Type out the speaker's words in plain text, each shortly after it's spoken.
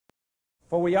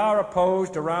For we are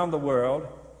opposed around the world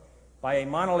by a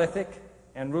monolithic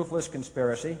and ruthless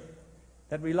conspiracy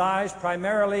that relies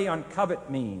primarily on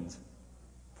covert means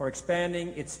for expanding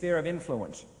its sphere of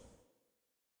influence.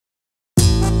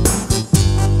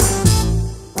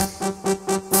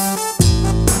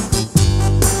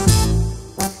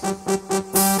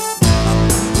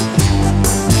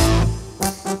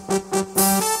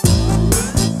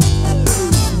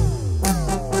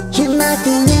 You might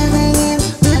be living in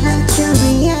virtual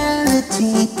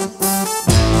reality.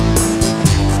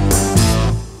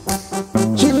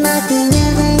 You might be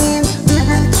living in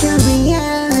virtual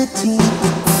reality.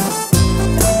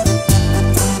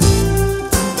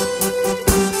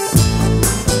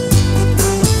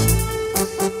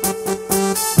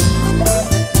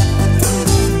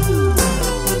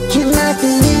 You might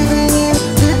be living in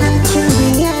virtual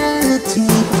reality.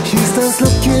 She starts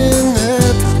looking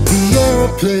at the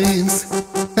aeroplanes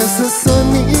as the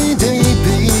sunny day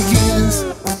begins.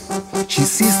 She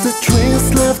sees the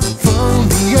trails left from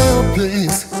the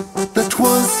aeroplanes that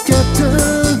was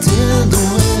scattered in the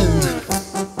wind.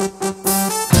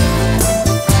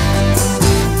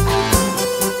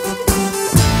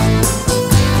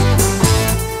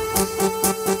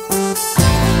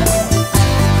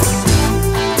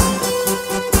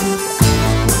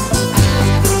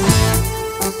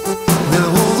 Now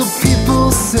all the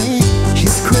people say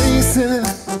she's crazy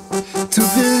to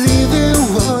believe in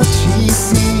what she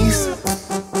sees,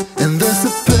 and there's a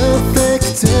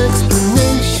perfect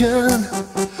explanation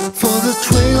for the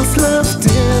trails left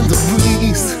in the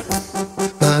breeze.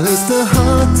 But it's the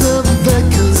heart of that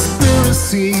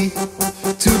conspiracy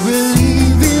to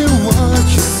believe in what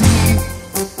you see,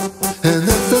 and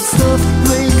if that stuff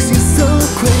makes you so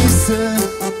crazy,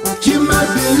 you might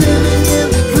be living in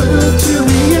virtual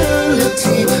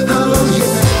reality. Oh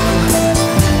yeah.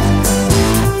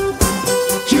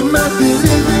 You might be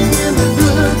living in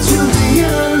virtual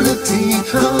reality.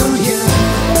 Oh yeah.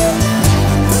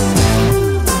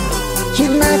 You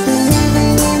might be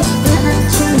living in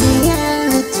virtual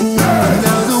reality.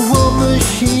 Now the war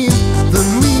machine, the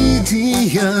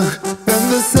media, and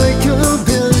the psycho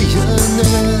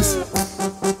billionaires,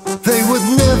 they would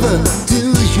never do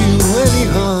you any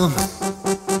harm,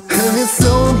 and it's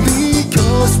all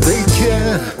because they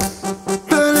care.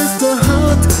 But it's the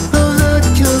heart of that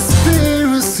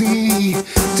conspiracy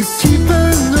to keep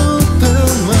an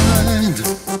open mind.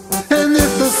 And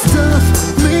if the stuff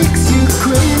makes you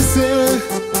crazy,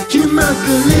 you might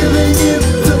be living in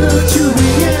virtual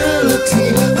reality.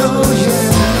 Oh yeah.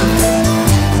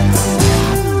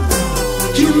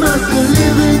 You might be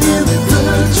living in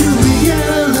virtual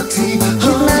reality.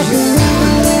 Oh yeah.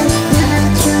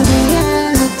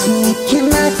 You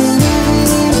might be living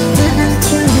in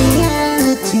virtual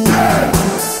reality.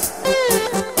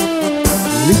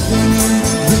 Living in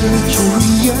virtual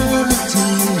reality.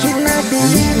 You might be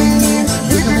living in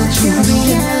virtual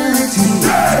reality.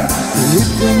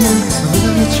 Living in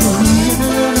virtual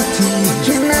reality.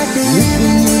 You might be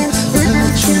living in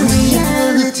virtual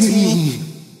reality.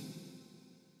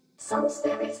 Some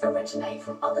spirits originate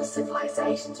from other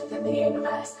civilizations within the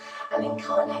universe and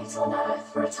incarnate on Earth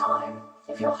for a time.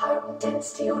 If your home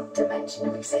density or dimension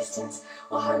of existence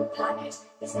or home planet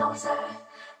is not Earth,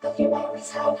 then you may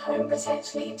return home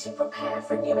potentially to prepare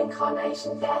for a new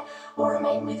incarnation there or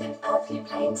remain within earthly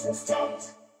planes instead.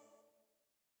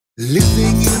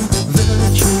 Living in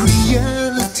virtual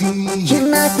reality. You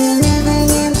might be living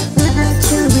in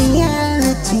virtual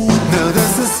reality. Now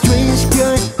there's a strange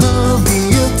guy on the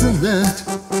internet,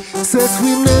 says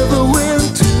we never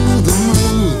went to the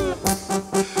moon,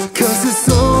 'cause it's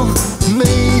all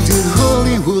made in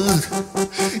Hollywood,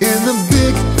 in a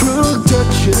big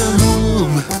production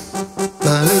room.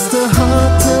 But it's the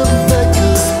heart of that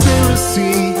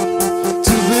conspiracy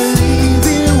to believe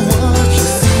in what you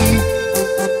see,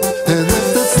 and if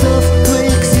that stuff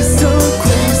makes you so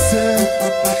crazy,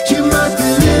 you might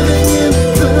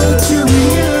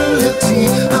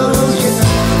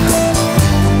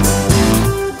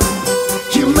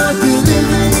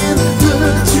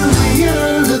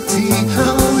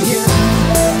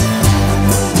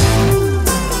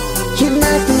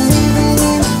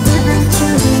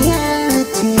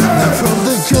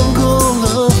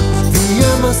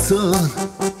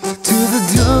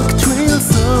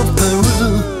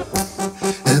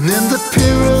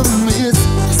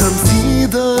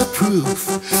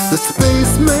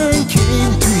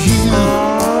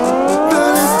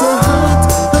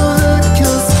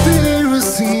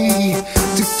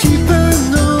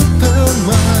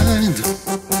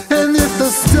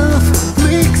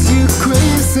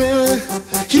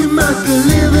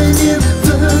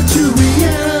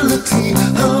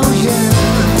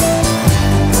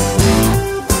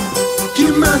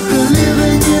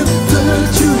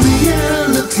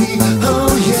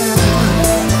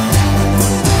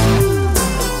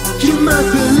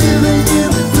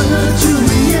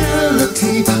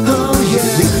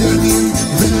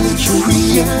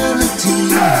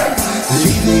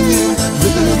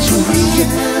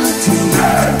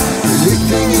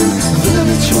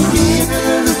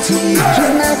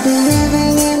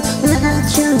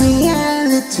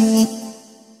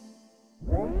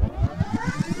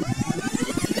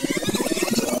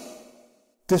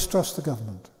Distrust the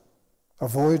government,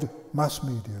 avoid mass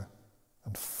media,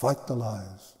 and fight the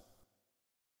lies.